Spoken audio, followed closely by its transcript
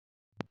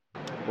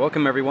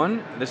Welcome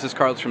everyone. This is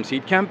Carlos from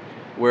SeedCamp.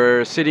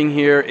 We're sitting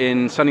here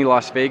in sunny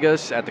Las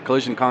Vegas at the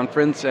Collision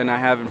Conference, and I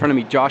have in front of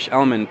me Josh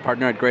Ellman,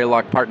 partner at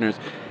Greylock Partners.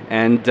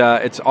 And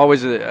it's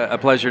always a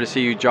pleasure to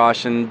see you,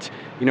 Josh. And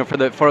for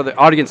the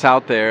audience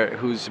out there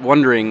who's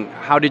wondering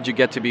how did you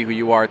get to be who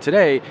you are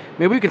today,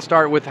 maybe we can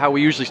start with how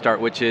we usually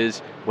start, which is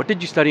what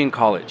did you study in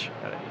college?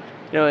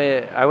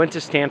 I went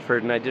to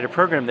Stanford and I did a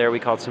program there we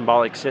called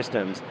Symbolic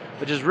Systems,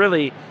 which is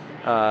really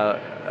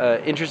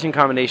an interesting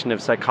combination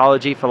of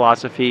psychology,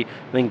 philosophy,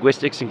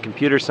 linguistics, and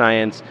computer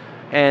science.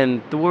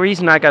 And the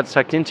reason I got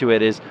sucked into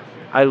it is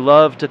I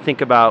love to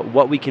think about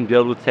what we can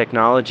build with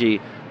technology,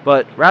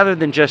 but rather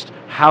than just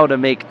how to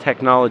make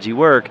technology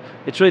work,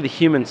 it's really the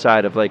human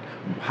side of like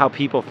how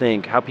people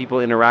think, how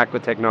people interact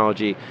with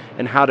technology,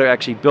 and how to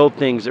actually build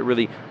things that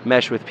really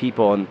mesh with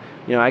people. And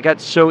I got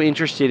so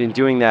interested in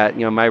doing that.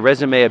 My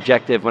resume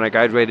objective when I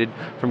graduated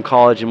from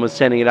college and was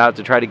sending it out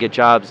to try to get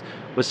jobs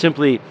was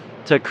simply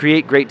to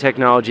create great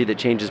technology that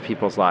changes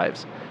people's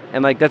lives.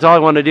 And that's all I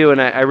want to do.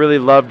 And I really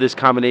love this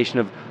combination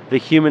of the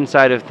human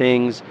side of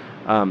things,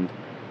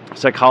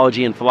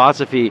 psychology and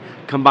philosophy,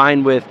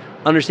 combined with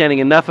understanding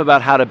enough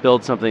about how to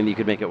build something that you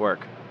could make it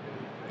work.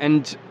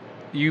 And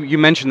you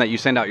mentioned that you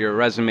send out your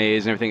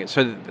resumes and everything,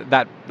 so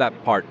that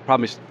part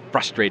probably is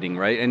frustrating,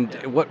 right? And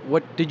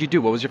what did you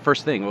do? What was your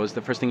first thing? What was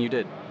the first thing you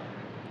did?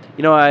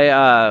 When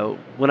I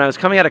was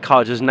coming out of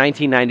college, it was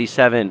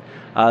 1997.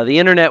 The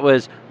internet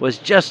was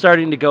just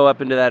starting to go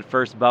up into that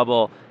first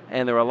bubble,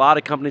 and there were a lot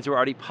of companies that were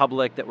already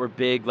public that were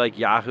big, like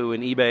Yahoo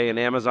and eBay and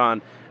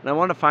Amazon. And I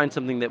wanted to find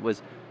something that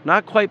was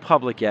not quite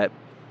public yet,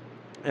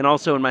 and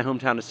also in my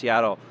hometown of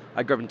Seattle.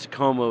 I grew up in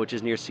Tacoma, which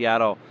is near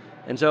Seattle.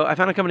 And so I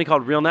found a company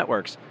called Real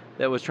Networks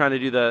that was trying to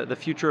do the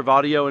future of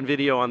audio and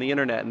video on the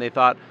internet. And they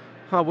thought,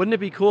 wouldn't it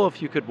be cool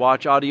if you could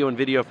watch audio and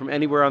video from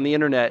anywhere on the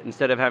internet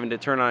instead of having to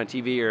turn on a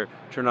TV or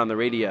turn on the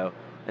radio?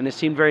 And it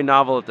seemed very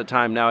novel at the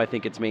time. Now I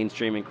think it's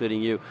mainstream,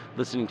 including you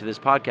listening to this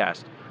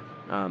podcast.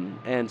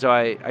 And so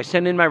I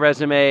sent in my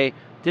resume,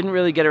 didn't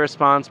really get a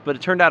response, but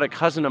it turned out a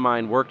cousin of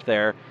mine worked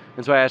there.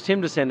 And so I asked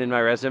him to send in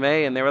my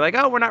resume, and they were like,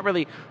 we're not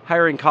really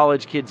hiring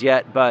college kids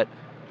yet, but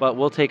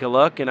we'll take a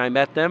look. And I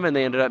met them, and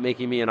they ended up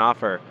making me an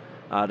offer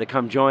to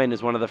come join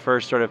as one of the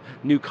first sort of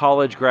new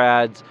college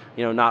grads,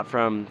 not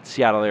from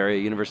Seattle area,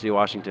 University of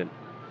Washington.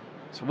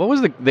 So what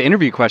was the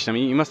interview question? I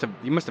mean, you must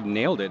have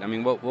nailed it. I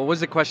mean, what was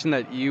the question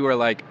that you were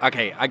like,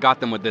 okay, I got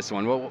them with this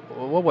one?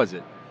 What was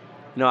it?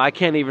 I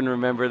can't even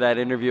remember that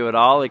interview at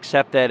all,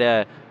 except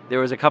that there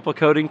was a couple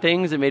coding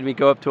things that made me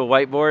go up to a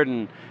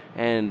whiteboard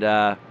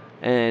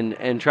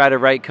and try to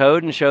write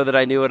code and show that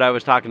I knew what I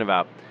was talking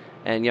about.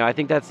 And I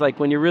think that's like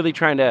when you're really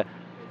trying to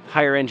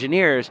hire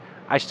engineers,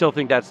 I still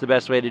think that's the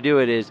best way to do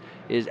it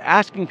is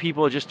asking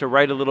people just to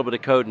write a little bit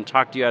of code and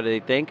talk to you how they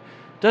think.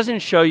 Doesn't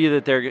show you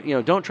that they're,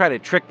 don't try to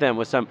trick them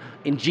with some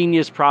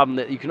ingenious problem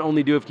that you can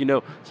only do if you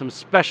know some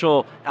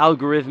special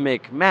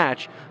algorithmic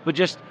match, but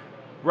just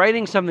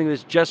writing something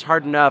that's just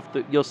hard enough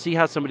that you'll see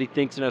how somebody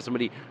thinks and how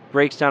somebody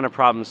breaks down a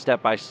problem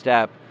step by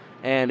step.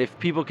 And if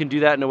people can do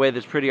that in a way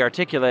that's pretty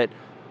articulate,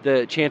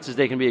 the chances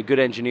they can be a good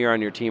engineer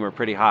on your team are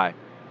pretty high.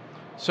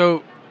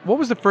 So what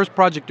was the first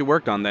project you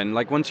worked on then?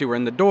 Like once you were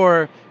in the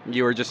door,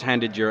 you were just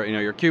handed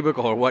your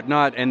cubicle or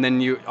whatnot, and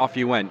then off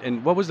you went.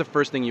 And what was the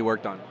first thing you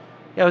worked on?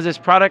 Yeah, it was this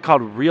product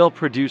called Real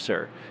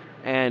Producer.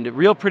 And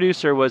Real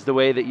Producer was the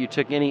way that you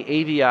took any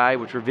AVI,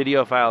 which were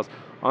video files,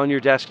 on your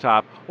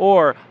desktop,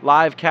 or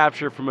live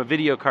capture from a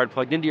video card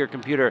plugged into your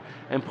computer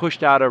and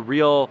pushed out a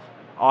real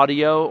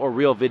audio or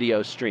real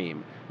video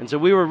stream. And so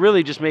we were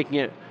really just making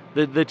it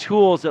the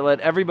tools that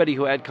let everybody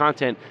who had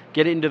content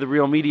get it into the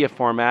real media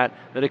format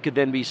that it could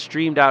then be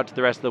streamed out to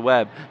the rest of the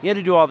web. You had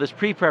to do all this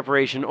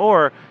pre-preparation,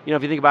 or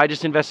if you think about it, I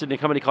just invested in a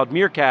company called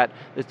Meerkat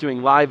that's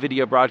doing live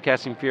video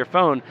broadcasting for your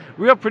phone.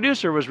 Real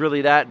Producer was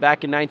really that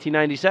back in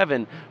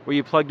 1997, where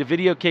you plugged a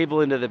video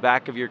cable into the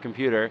back of your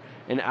computer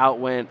and out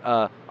went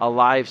a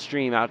live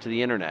stream out to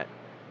the internet.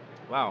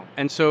 Wow.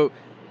 And so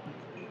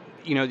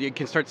you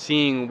can start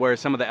seeing where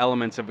some of the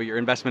elements of your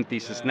investment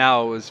thesis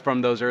now was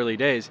from those early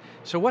days.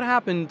 So what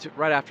happened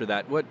right after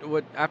that?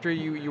 What after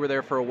you were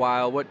there for a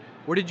while,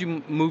 where did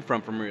you move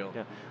from Real?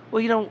 Yeah.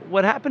 Well,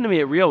 what happened to me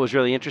at Real was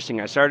really interesting.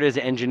 I started as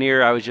an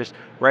engineer. I was just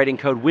writing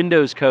code,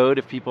 Windows code,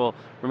 if people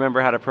remember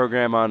how to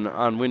program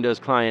on Windows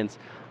clients.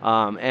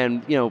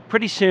 And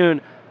pretty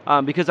soon,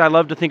 because I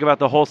love to think about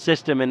the whole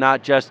system and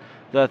not just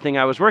the thing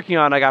I was working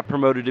on, I got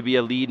promoted to be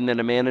a lead and then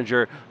a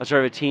manager, a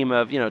sort of a team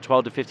of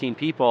 12 to 15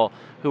 people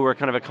who were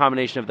kind of a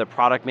combination of the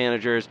product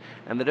managers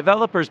and the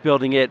developers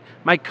building it.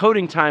 My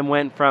coding time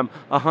went from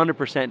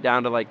 100%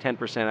 down to like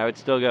 10%. I would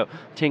still go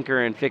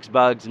tinker and fix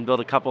bugs and build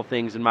a couple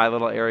things in my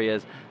little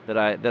areas that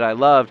I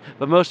loved,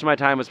 but most of my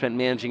time was spent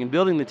managing and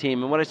building the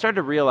team. And what I started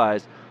to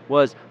realize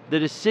was the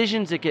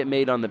decisions that get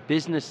made on the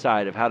business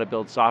side of how to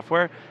build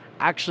software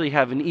actually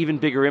have an even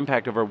bigger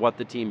impact over what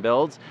the team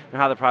builds and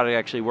how the product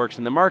actually works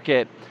in the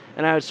market.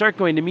 And I would start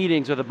going to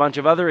meetings with a bunch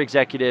of other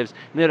executives,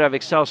 and they'd have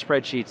Excel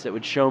spreadsheets that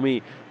would show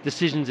me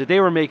decisions that they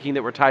were making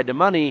that were tied to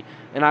money,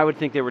 and I would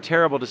think they were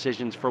terrible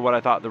decisions for what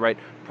I thought the right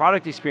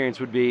product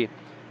experience would be.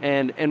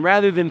 And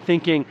rather than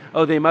thinking,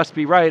 oh, they must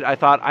be right, I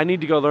thought I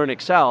need to go learn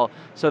Excel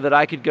so that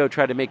I could go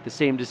try to make the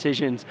same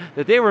decisions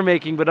that they were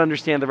making, but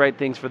understand the right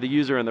things for the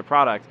user and the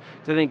product.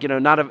 So I think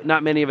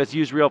not many of us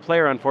use Real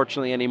Player,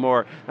 unfortunately,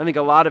 anymore. I think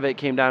a lot of it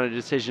came down to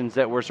decisions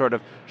that were sort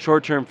of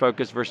short-term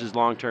focused versus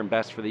long-term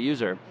best for the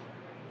user.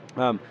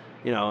 So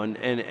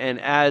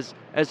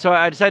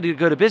I decided to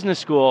go to business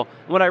school.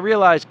 And what I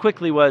realized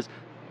quickly was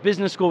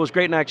business school was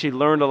great and I actually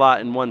learned a lot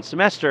in one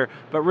semester,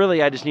 but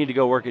really I just need to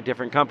go work at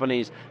different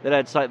companies that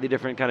had slightly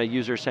different kind of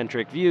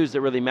user-centric views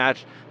that really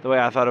matched the way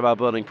I thought about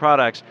building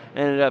products. I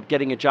ended up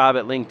getting a job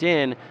at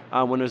LinkedIn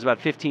when it was about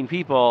 15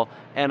 people,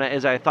 and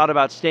as I thought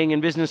about staying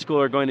in business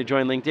school or going to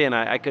join LinkedIn,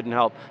 I couldn't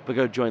help but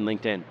go join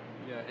LinkedIn.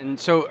 And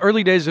so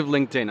early days of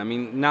LinkedIn, I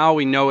mean, now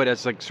we know it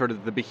as like sort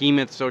of the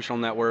behemoth social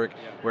network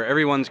where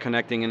everyone's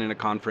connecting in a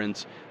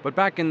conference. But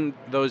back in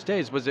those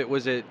days, was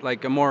it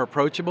like a more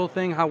approachable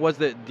thing? How was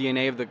the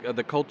DNA of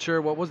the culture?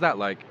 What was that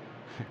like?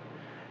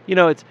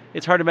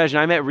 It's hard to imagine.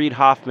 I met Reid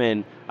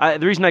Hoffman.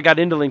 The reason I got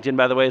into LinkedIn,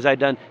 by the way, is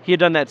he had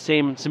done that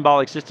same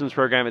symbolic systems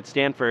program at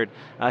Stanford.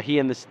 He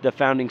and the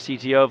founding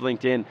CTO of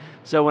LinkedIn.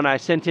 So when I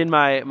sent in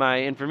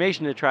my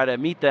information to try to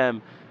meet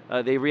them,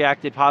 they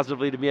reacted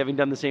positively to me having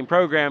done the same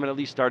program and at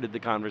least started the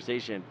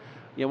conversation.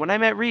 When I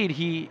met Reid,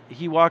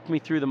 he walked me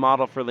through the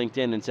model for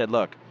LinkedIn and said,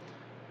 look,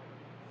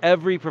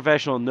 every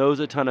professional knows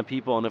a ton of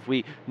people, and if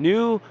we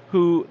knew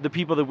who the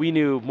people that we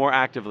knew more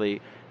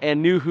actively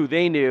and knew who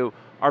they knew,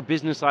 our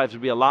business lives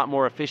would be a lot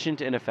more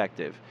efficient and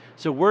effective.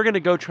 So we're going to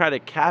go try to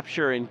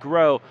capture and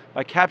grow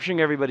by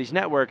capturing everybody's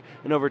network,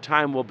 and over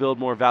time we'll build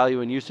more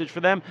value and usage for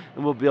them,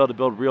 and we'll be able to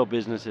build real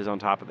businesses on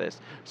top of this.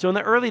 So in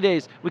the early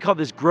days, we called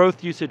this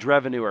growth usage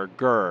revenue, or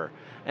GUR.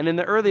 And in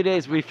the early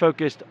days, we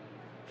focused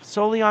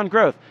solely on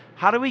growth.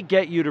 How do we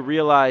get you to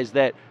realize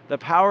that the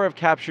power of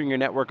capturing your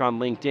network on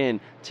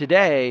LinkedIn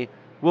today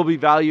will be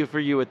value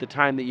for you at the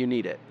time that you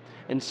need it?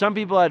 And some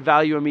people had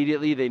value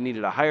immediately. They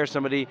needed to hire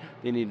somebody.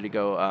 They needed to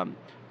go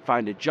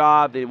find a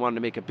job, they wanted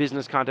to make a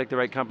business, contact the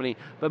right company,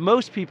 but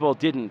most people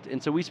didn't.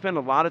 And so we spend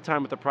a lot of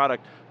time with the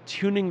product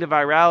tuning the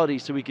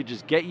virality so we could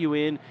just get you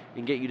in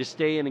and get you to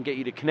stay in and get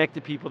you to connect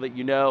to people that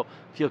you know,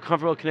 feel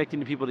comfortable connecting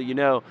to people that you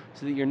know,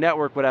 so that your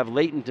network would have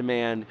latent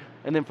demand.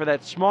 And then for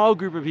that small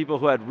group of people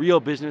who had real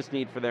business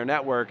need for their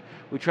network,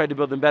 we tried to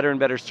build them better and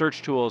better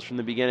search tools from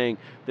the beginning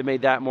that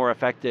made that more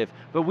effective.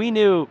 But we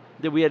knew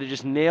that we had to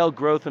just nail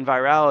growth and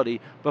virality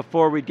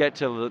before we'd get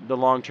to the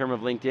long term of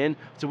LinkedIn.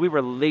 So we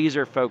were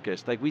laser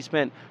focused. Like we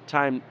spent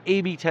time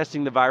A/B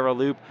testing the viral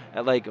loop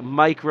at like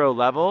micro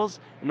levels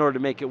in order to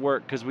make it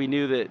work, because we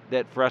knew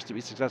that for us to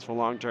be successful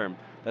long term,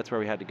 that's where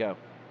we had to go.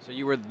 So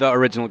you were the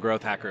original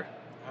growth hacker.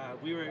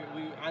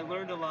 I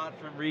learned a lot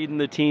from Reid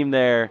and the team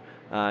there.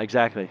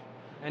 Exactly.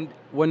 And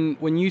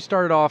when you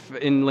started off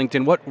in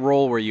LinkedIn, what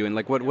role were you in?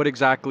 Like what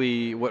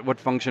exactly, what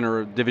function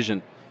or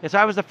division? Yes,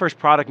 I was the first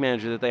product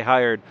manager that they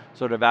hired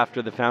sort of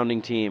after the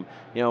founding team.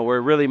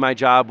 Where really my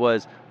job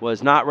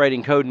was not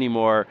writing code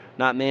anymore,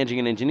 not managing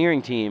an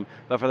engineering team,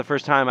 but for the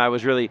first time I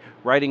was really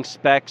writing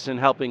specs and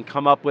helping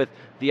come up with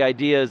the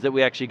ideas that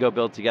we actually go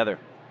build together.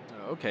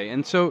 Okay,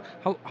 and so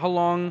how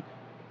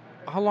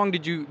long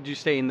did you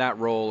stay in that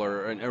role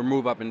or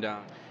move up and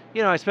down?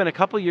 I spent a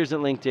couple years at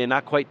LinkedIn,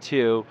 not quite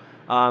 2.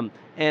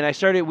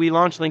 And we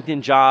launched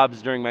LinkedIn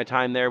Jobs during my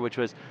time there, which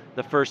was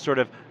the first sort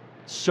of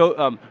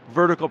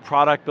vertical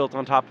product built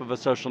on top of a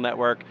social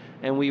network.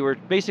 And we were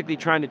basically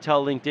trying to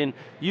tell LinkedIn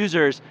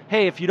users,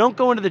 hey, if you don't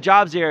go into the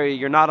jobs area,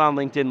 you're not on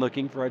LinkedIn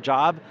looking for a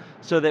job,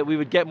 so that we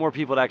would get more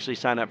people to actually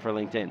sign up for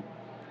LinkedIn.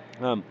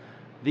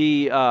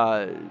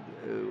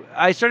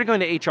 I started going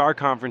to HR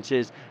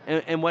conferences,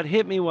 and what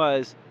hit me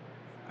was,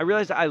 I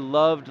realized I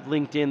loved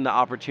LinkedIn, the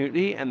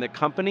opportunity and the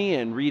company,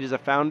 and Reid as a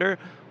founder,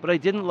 but I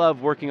didn't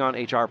love working on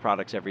HR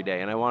products every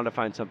day, and I wanted to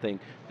find something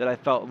that I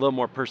felt a little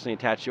more personally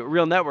attached to. At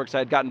Real Networks, I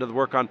had gotten to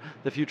work on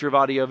the future of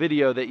audio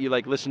video, that you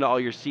like listen to all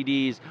your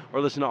CDs or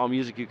listen to all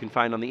music you can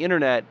find on the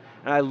internet,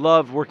 and I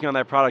loved working on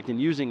that product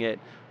and using it.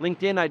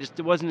 LinkedIn, I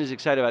just wasn't as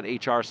excited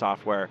about HR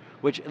software,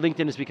 which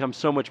LinkedIn has become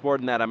so much more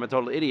than that. I'm a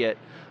total idiot.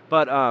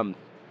 But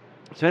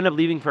so I ended up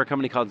leaving for a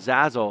company called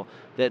Zazzle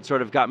that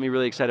sort of got me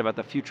really excited about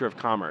the future of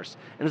commerce.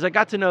 And as I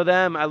got to know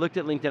them, I looked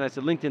at LinkedIn, I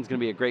said, LinkedIn's going to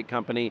be a great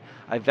company.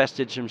 I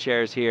vested some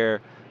shares here,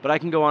 but I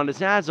can go on to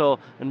Zazzle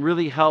and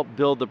really help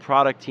build the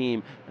product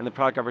team and the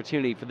product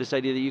opportunity for this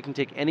idea that you can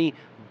take any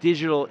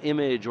digital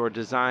image or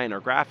design or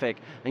graphic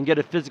and get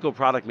a physical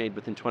product made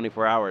within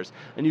 24 hours.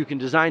 And you can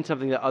design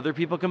something that other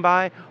people can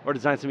buy or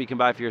design something you can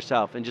buy for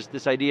yourself. And just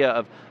this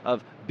idea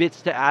of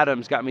bits to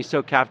atoms got me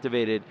so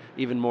captivated,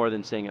 even more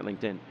than staying at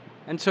LinkedIn.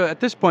 And so at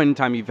this point in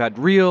time, you've had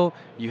Real,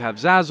 you have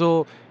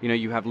Zazzle,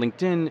 you have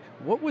LinkedIn.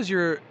 What was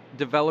your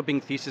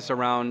developing thesis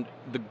around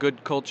the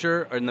good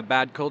culture and the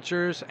bad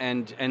cultures,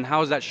 and how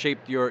has that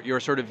shaped your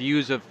sort of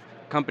views of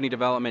company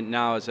development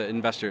now as an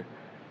investor?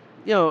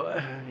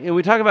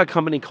 We talk about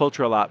company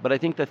culture a lot, but I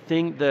think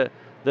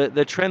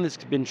the trend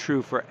that's been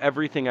true for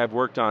everything I've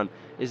worked on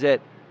is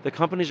that the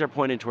companies are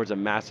pointed towards a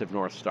massive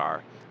North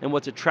Star. and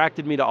what's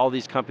attracted me to all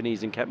these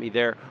companies and kept me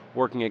there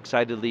working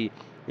excitedly.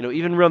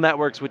 Even Real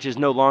Networks, which is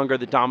no longer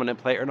the dominant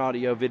player in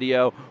audio,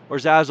 video, or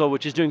Zazzle,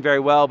 which is doing very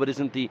well, but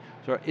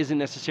isn't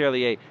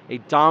necessarily a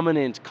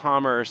dominant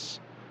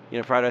commerce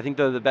provider. I think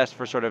they're the best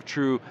for sort of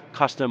true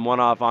custom,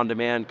 one-off,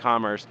 on-demand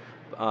commerce.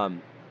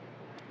 And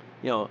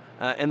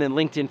then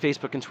LinkedIn,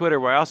 Facebook, and Twitter,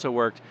 where I also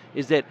worked,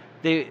 is that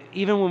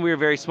even when we were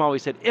very small, we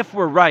said, if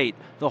we're right,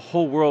 the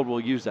whole world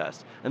will use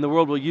us. And the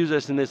world will use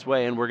us in this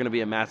way, and we're going to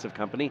be a massive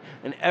company.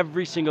 And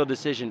every single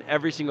decision,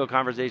 every single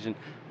conversation,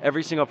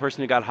 every single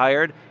person who got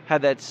hired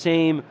had that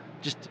same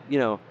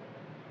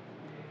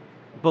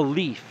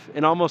belief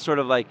and almost sort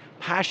of like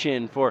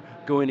passion for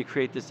going to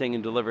create this thing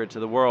and deliver it to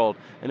the world,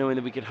 and knowing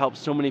that we could help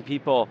so many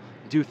people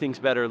do things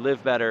better,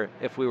 live better,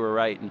 if we were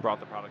right and brought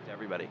the product to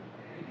everybody.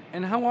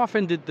 And how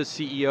often did the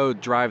CEO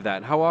drive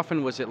that? How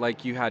often was it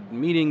like you had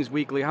meetings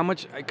weekly? How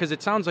much, because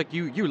it sounds like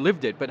you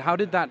lived it, but how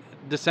did that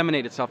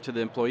disseminate itself to the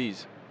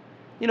employees?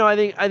 I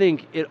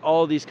think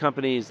all these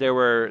companies, there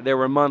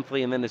were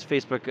monthly, and then as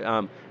Facebook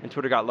and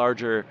Twitter got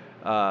larger,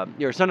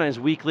 sometimes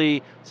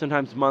weekly,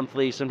 sometimes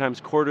monthly, sometimes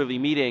quarterly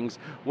meetings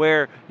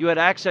where you had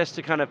access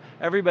to kind of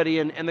everybody,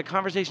 and the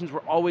conversations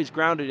were always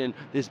grounded in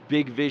this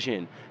big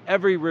vision.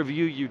 Every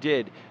review you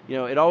did,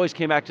 it always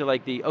came back to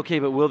like okay,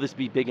 but will this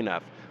be big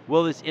enough?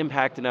 Will this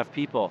impact enough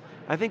people?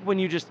 I think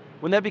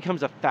when that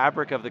becomes a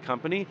fabric of the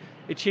company,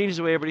 it changes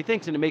the way everybody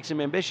thinks, and it makes them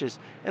ambitious.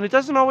 And it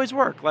doesn't always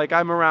work. Like,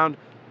 I'm around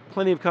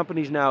plenty of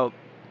companies now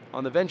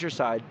on the venture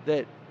side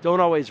that don't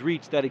always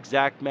reach that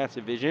exact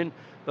massive vision.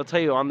 They'll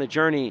tell you on the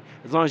journey,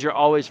 as long as you're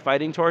always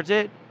fighting towards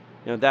it,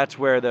 that's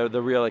where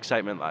the real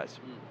excitement lies.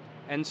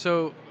 And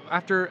so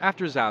after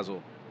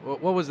Zazzle,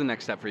 what was the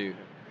next step for you?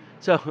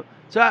 So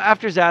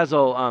after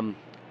Zazzle,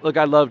 look,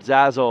 I loved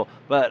Zazzle,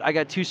 but I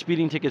got 2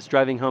 speeding tickets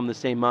driving home the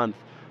same month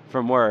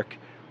from work,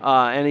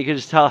 and you could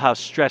just tell how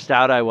stressed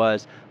out I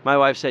was. My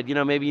wife said,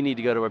 maybe you need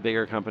to go to a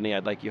bigger company.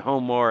 I'd like you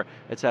home more,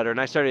 et cetera. And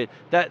I started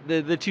that.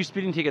 The 2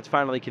 speeding tickets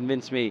finally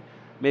convinced me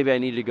maybe I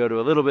needed to go to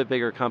a little bit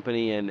bigger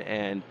company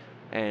and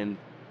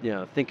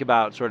think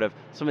about sort of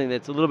something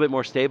that's a little bit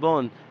more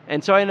stable.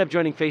 And so I ended up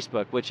joining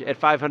Facebook, which at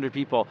 500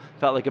 people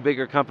felt like a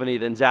bigger company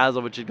than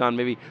Zazzle, which had gone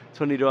maybe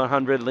 20 to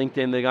 100.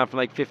 LinkedIn, they'd gone from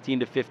like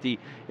 15 to 50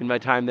 in my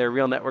time there.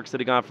 Real Networks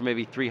that had gone from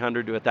maybe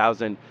 300 to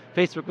 1,000.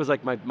 Facebook was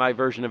like my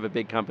version of a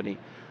big company,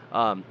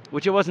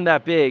 which it wasn't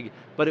that big,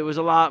 but it was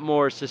a lot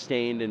more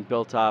sustained and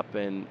built up.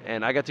 And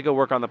I got to go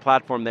work on the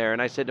platform there.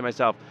 And I said to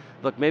myself,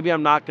 look, maybe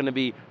I'm not going to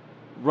be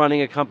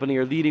running a company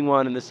or leading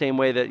one in the same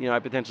way that I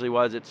potentially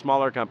was at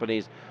smaller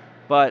companies,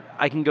 but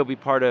I can go be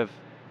part of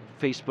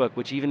Facebook,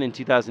 which even in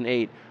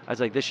 2008, I was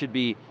like, this should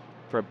be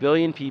for 1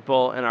 billion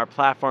people, and our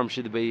platform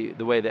should be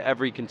the way that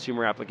every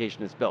consumer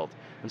application is built.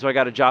 And so I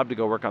got a job to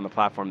go work on the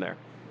platform there.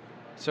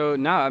 So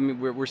now,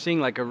 we're seeing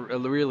like a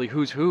really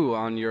who's who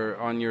on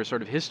your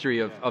sort of history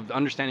of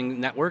understanding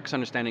networks,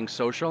 understanding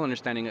social,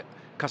 understanding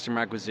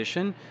customer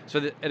acquisition. So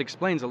that it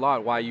explains a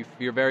lot why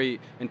you're very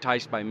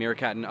enticed by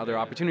Meerkat and other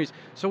opportunities.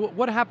 So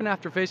what happened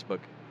after Facebook?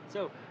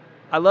 So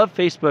I love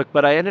Facebook,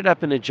 but I ended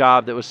up in a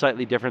job that was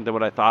slightly different than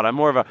what I thought. I'm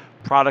more of a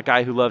product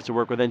guy who loves to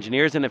work with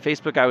engineers, and at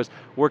Facebook I was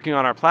working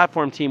on our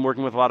platform team,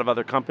 working with a lot of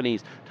other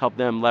companies to help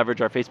them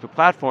leverage our Facebook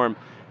platform,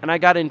 and I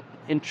got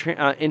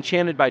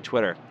enchanted by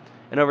Twitter.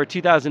 And over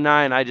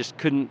 2009, I just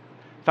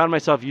found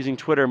myself using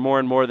Twitter more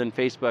and more than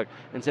Facebook,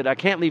 and said, I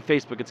can't leave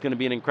Facebook, it's going to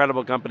be an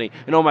incredible company.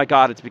 And oh my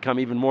God, it's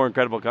become even more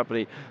incredible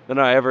company than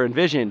I ever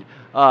envisioned.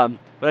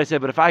 But I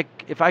said, but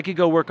if I could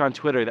go work on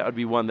Twitter, that would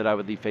be one that I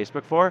would leave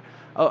Facebook for.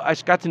 I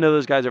got to know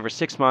those guys over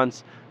 6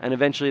 months, and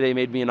eventually they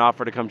made me an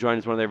offer to come join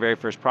as one of their very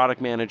first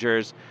product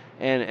managers,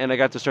 and I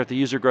got to start the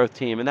user growth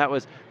team. And that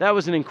was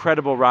an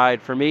incredible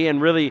ride for me,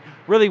 and really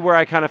where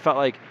I kind of felt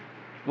like,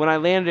 when I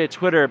landed at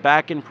Twitter,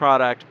 back in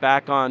product,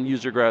 back on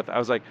user growth, I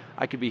was like,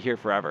 I could be here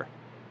forever.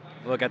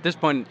 Look, at this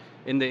point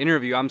in the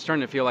interview, I'm starting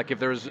to feel like if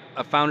there's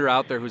a founder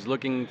out there who's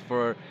looking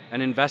for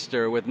an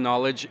investor with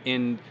knowledge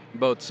in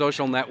both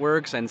social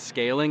networks and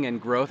scaling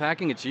and growth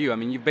hacking, it's you.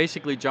 You've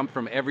basically jumped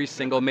from every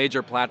single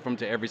major platform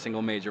to every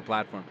single major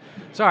platform.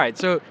 So all right,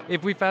 so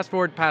if we fast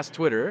forward past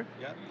Twitter,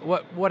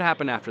 what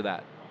happened after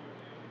that?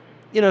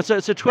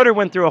 So Twitter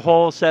went through a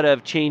whole set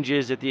of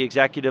changes at the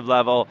executive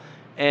level,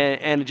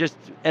 and it just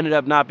ended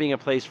up not being a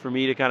place for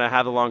me to kind of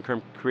have a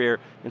long-term career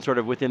and sort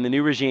of within the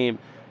new regime.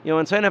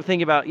 And so I ended up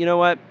thinking about,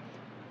 what?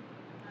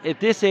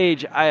 At this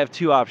age, I have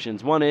 2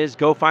 options. One is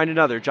go find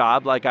another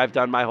job like I've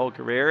done my whole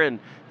career, and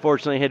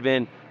fortunately had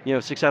been,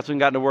 successful and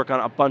gotten to work on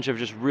a bunch of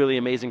just really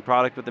amazing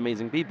product with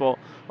amazing people.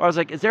 Or I was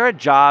like, is there a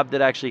job that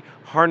actually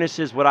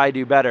harnesses what I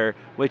do better,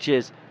 which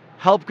is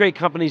help great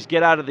companies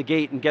get out of the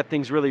gate and get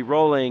things really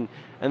rolling,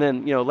 and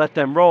then let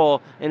them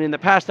roll. And in the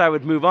past I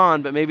would move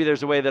on, but maybe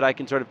there's a way that I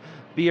can sort of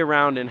be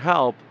around and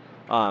help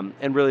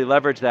and really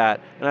leverage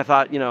that. And I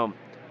thought,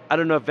 I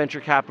don't know if venture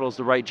capital is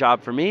the right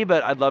job for me,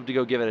 but I'd love to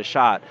go give it a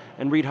shot.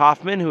 And Reid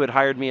Hoffman, who had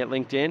hired me at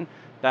LinkedIn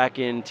back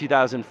in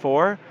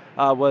 2004,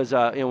 was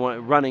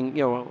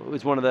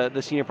was one of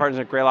the senior partners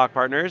at Greylock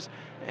Partners,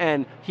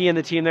 and he and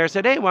the team there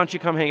said, hey, why don't you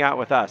come hang out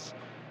with us?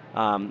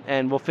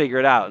 and we'll figure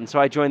it out. And so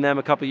I joined them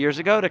a couple years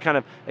ago to kind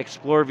of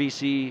explore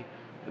VC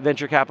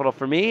venture capital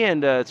for me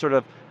and sort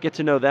of get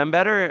to know them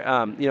better,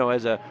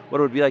 as what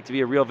it would be like to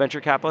be a real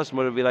venture capitalist and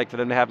what it would be like for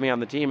them to have me on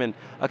the team. And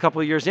a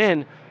couple of years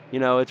in,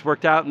 it's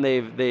worked out and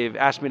they've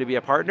asked me to be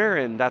a partner,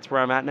 and that's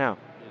where I'm at now.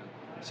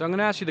 So I'm going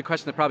to ask you the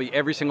question that probably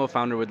every single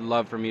founder would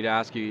love for me to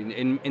ask you.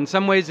 In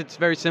some ways it's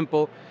very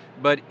simple,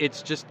 but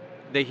it's just,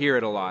 they hear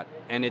it a lot,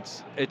 and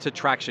it's a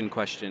traction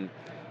question.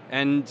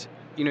 And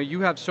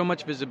you have so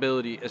much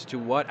visibility as to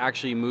what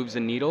actually moves the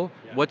needle,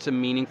 what's a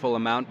meaningful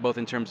amount, both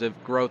in terms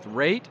of growth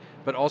rate,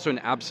 but also in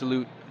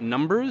absolute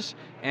numbers.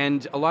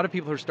 And a lot of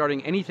people who are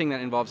starting anything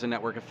that involves a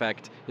network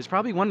effect is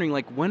probably wondering,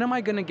 like, when am I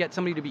going to get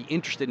somebody to be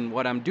interested in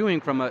what I'm doing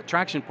from a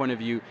traction point of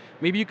view?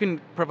 Maybe you can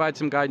provide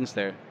some guidance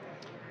there.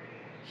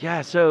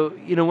 Yeah, so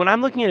when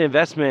I'm looking at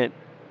investment,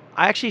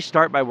 I actually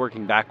start by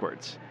working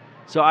backwards.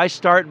 So I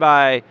start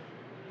by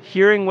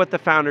hearing what the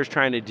founder's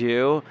trying to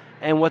do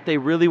and what they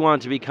really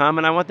want to become,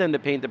 and I want them to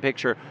paint the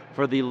picture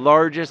for the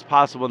largest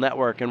possible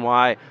network and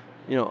why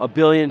 1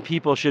 billion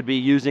people should be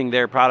using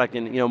their product,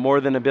 and more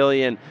than 1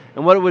 billion,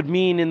 and what it would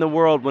mean in the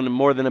world when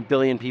more than 1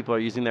 billion people are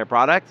using their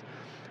product.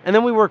 And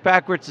then we work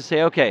backwards to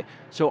say, okay,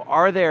 so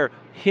are there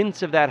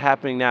hints of that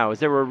happening now? Is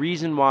there a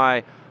reason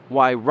why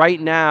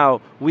right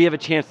now we have a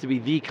chance to be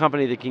the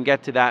company that can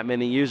get to that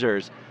many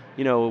users?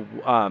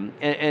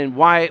 And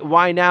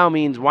why now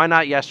means why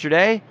not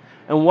yesterday?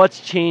 And what's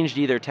changed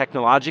either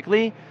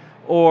technologically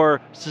or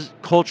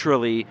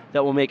culturally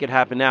that will make it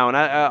happen now? And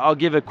I'll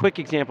give a quick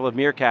example of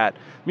Meerkat.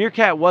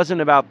 Meerkat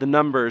wasn't about the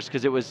numbers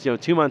because it was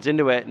 2 months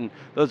into it, and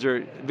those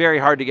are very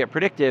hard to get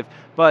predictive.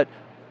 But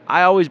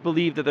I always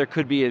believed that there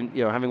could be,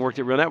 having worked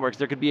at Real Networks,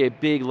 there could be a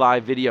big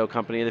live video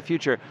company in the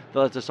future that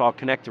lets us all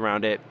connect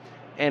around it.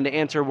 And to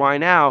answer why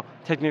now,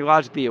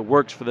 technologically it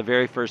works for the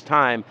very first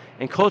time,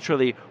 and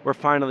culturally we're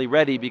finally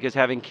ready because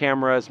having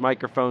cameras,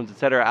 microphones,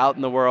 etc. out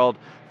in the world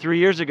 3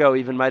 years ago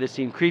even might have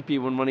seemed creepy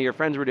when one of your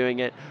friends were doing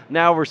it.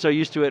 Now we're so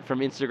used to it from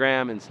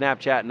Instagram and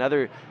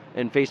Snapchat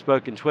and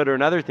Facebook and Twitter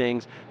and other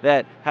things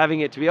that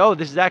having it to be,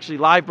 this is actually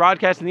live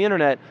broadcasting the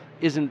internet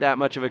isn't that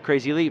much of a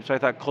crazy leap. So I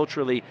thought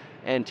culturally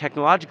and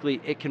technologically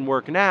it can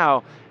work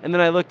now. And then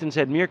I looked and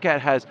said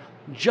Meerkat has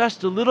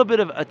just a little bit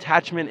of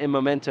attachment and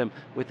momentum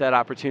with that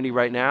opportunity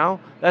right now.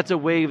 That's a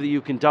wave that you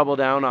can double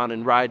down on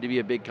and ride to be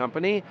a big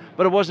company,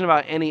 but it wasn't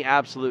about any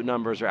absolute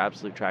numbers or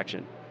absolute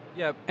traction.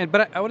 Yeah,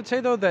 but I would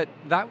say though that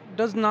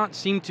does not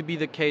seem to be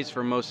the case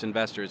for most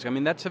investors. I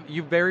mean,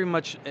 you very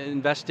much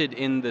invested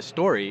in the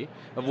story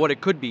of what it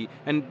could be,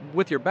 and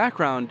with your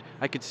background,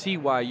 I could see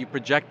why you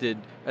projected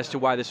as to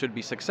why this would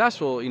be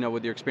successful,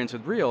 with your experience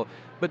with Real.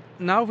 But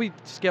now we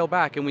scale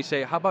back and we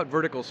say, how about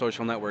vertical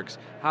social networks?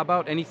 How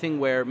about anything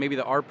where maybe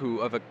the ARPU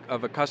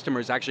of a customer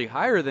is actually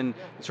higher than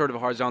sort of a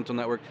horizontal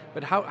network?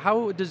 But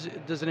how does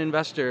an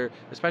investor,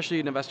 especially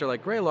an investor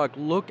like Greylock,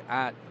 look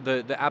at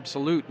the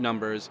absolute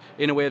numbers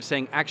in a way of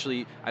saying,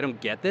 actually, I don't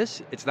get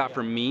this, it's not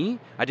for me,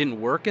 I didn't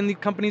work in the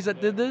companies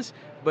that did this,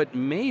 but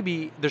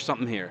maybe there's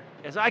something here.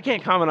 So I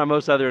can't comment on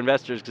most other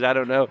investors because I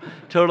don't know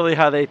totally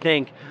how they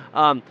think.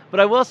 But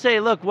I will say,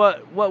 look,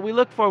 what we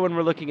look for when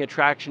we're looking at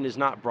traction is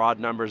not broad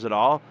numbers at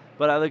all,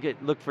 but I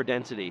look for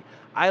density.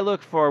 I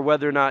look for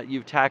whether or not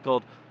you've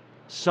tackled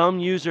some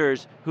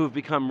users who have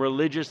become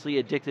religiously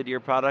addicted to your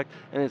product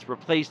and it's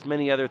replaced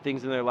many other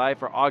things in their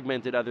life or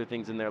augmented other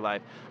things in their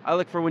life. I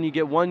look for when you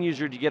get one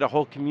user to get a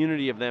whole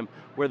community of them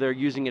where they're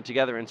using it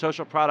together. In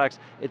social products,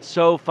 it's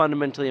so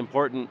fundamentally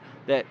important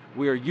that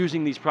we are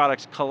using these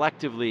products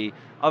collectively,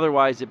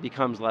 otherwise it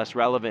becomes less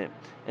relevant.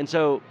 And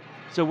so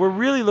we're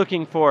really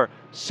looking for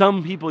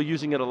some people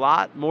using it a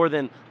lot more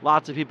than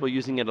lots of people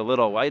using it a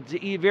little. It's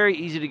very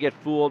easy to get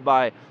fooled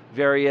by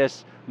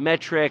various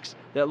metrics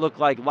that look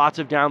like lots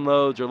of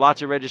downloads or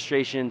lots of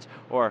registrations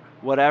or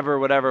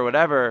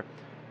whatever.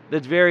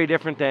 That's very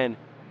different than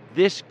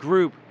this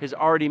group has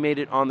already made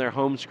it on their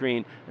home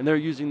screen and they're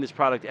using this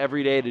product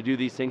every day to do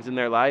these things in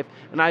their life.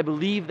 And I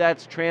believe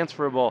that's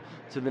transferable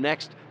to the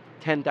next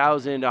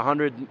 10,000,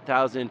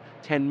 100,000,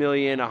 10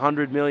 million,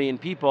 100 million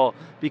people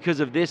because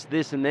of this,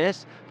 and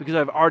this, because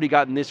I've already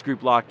gotten this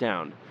group locked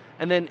down.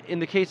 And then in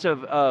the case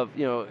of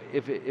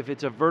if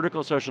it's a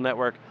vertical social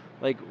network,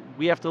 like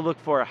we have to look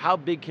for how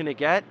big can it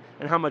get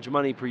and how much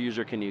money per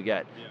user can you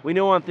get. Yeah. We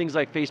know on things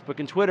like Facebook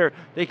and Twitter,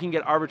 they can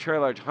get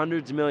arbitrarily large,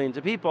 hundreds of millions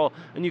of people,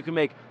 and you can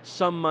make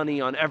some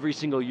money on every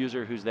single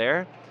user who's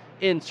there.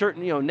 In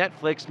certain,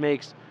 Netflix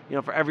makes,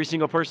 for every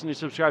single person who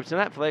subscribes to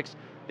Netflix,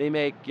 they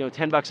make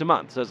 $10 a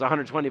month, so it's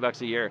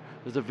 $120 a year.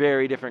 There's a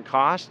very different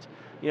cost,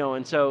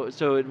 and so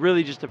it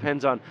really just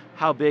depends on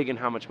how big and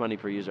how much money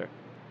per user.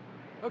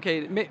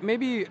 Okay,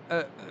 maybe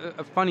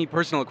a funny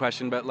personal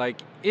question, but like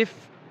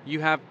if you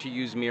have to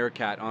use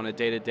Meerkat on a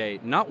day-to-day,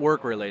 not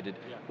work-related,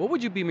 what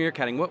would you be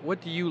Meerkatting?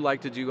 What do you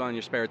like to do on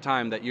your spare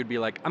time that you'd be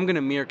like, I'm going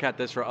to Meerkat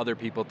this for other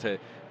people to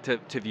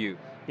view?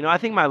 I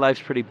think my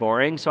life's pretty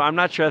boring, so I'm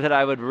not sure that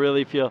I would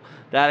really feel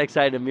that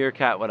excited to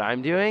Meerkat what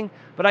I'm doing,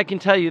 but I can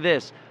tell you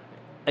this,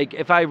 like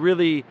if I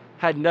really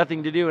had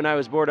nothing to do and I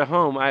was bored at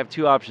home, I have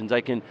two options. I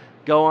can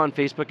go on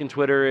Facebook and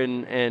Twitter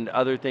and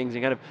other things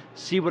and kind of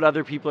see what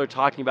other people are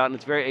talking about, and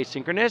it's very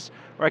asynchronous,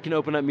 or I can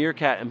open up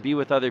Meerkat and be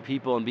with other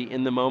people and be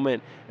in the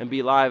moment and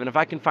be live. And if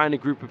I can find a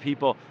group of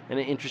people and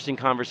an interesting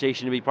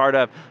conversation to be part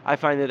of, I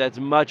find that that's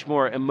much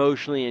more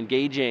emotionally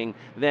engaging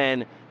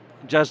than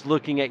just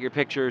looking at your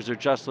pictures or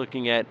just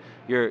looking at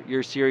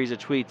your series of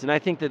tweets. And I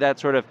think that that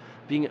sort of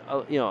being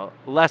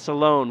less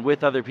alone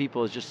with other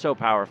people is just so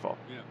powerful.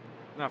 Yeah.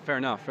 No, fair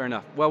enough, fair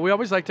enough. Well, we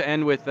always like to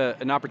end with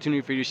an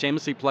opportunity for you to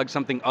shamelessly plug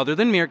something other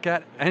than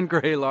Meerkat and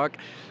Greylock,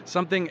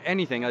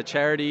 anything, a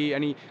charity,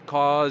 any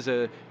cause,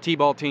 a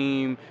T-ball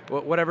team,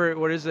 whatever,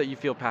 what is it that you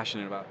feel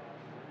passionate about?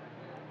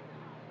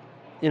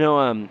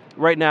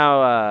 Right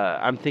now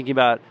I'm thinking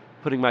about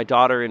putting my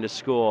daughter into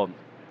school,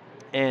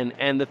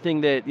 and the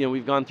thing that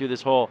we've gone through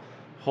this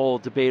whole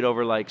debate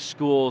over like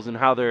schools and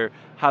how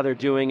they're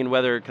doing, and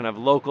whether kind of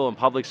local and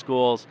public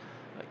schools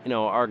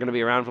are going to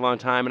be around for a long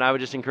time. And I would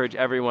just encourage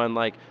everyone,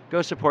 like,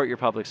 go support your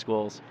public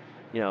schools.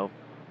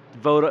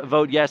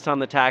 Vote yes on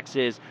the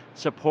taxes,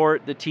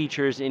 support the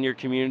teachers in your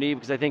community,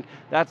 because I think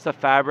that's the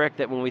fabric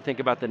that when we think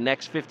about the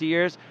next 50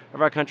 years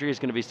of our country is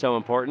going to be so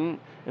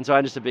important. And so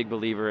I'm just a big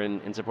believer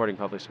in supporting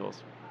public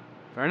schools.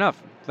 Fair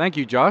enough. Thank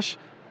you, Josh.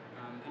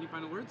 Any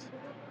final words?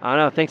 I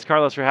don't know. Thanks,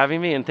 Carlos, for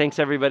having me. And thanks,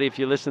 everybody. If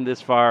you listened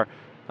this far,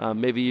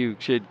 maybe you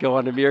should go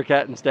on to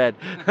Meerkat instead.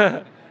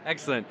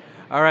 Excellent.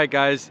 All right,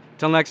 guys.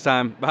 Till next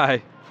time.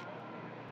 Bye.